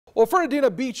Well, Fernandina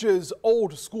Beach's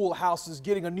old schoolhouse is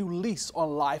getting a new lease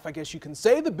on life, I guess you can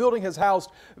say. The building has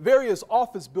housed various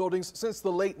office buildings since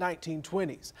the late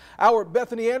 1920s. Our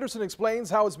Bethany Anderson explains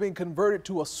how it's being converted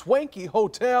to a swanky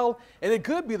hotel, and it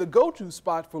could be the go-to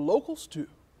spot for locals too.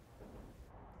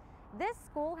 This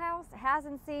schoolhouse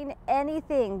hasn't seen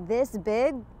anything this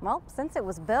big, well, since it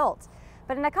was built.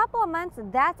 But in a couple of months,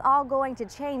 that's all going to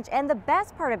change. And the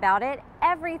best part about it,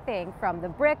 everything from the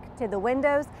brick to the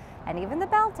windows and even the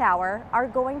bell tower are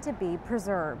going to be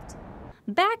preserved.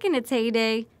 Back in its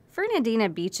heyday, Fernandina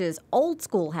Beach's old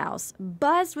schoolhouse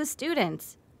buzzed with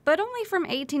students, but only from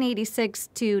 1886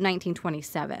 to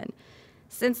 1927.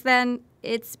 Since then,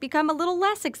 it's become a little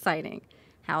less exciting,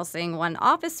 housing one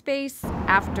office space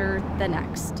after the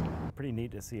next. Pretty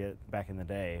neat to see it back in the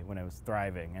day when it was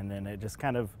thriving, and then it just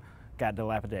kind of got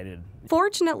dilapidated.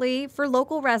 Fortunately for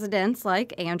local residents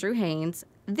like Andrew Haynes,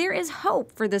 there is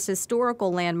hope for this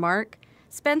historical landmark.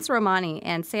 Spencer Romani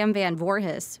and Sam Van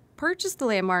Voorhis purchased the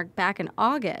landmark back in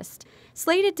August,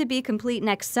 slated to be complete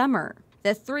next summer.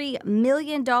 The $3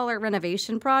 million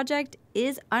renovation project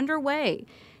is underway.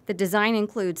 The design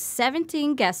includes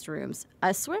 17 guest rooms,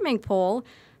 a swimming pool,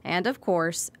 and of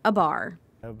course, a bar.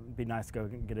 It would be nice to go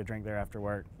get a drink there after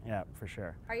work. Yeah, for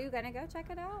sure. Are you going to go check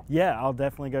it out? Yeah, I'll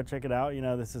definitely go check it out. You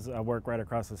know, this is a work right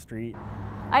across the street.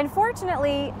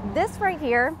 Unfortunately, this right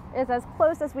here is as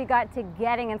close as we got to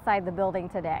getting inside the building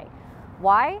today.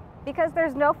 Why? Because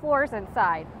there's no floors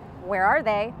inside. Where are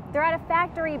they? They're at a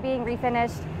factory being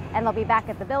refinished, and they'll be back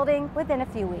at the building within a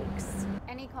few weeks.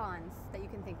 Any cons that you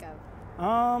can think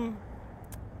of?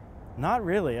 Not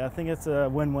really. I think it's a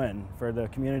win-win for the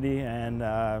community and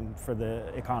for the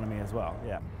economy as well,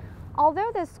 yeah.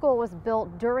 Although this school was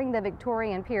built during the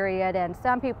Victorian period and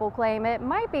some people claim it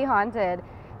might be haunted,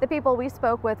 the people we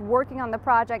spoke with working on the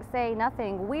project say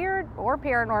nothing weird or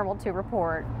paranormal to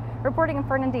report. Reporting in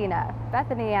Fernandina,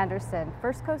 Bethany Anderson,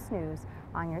 First Coast News,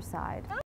 on your side.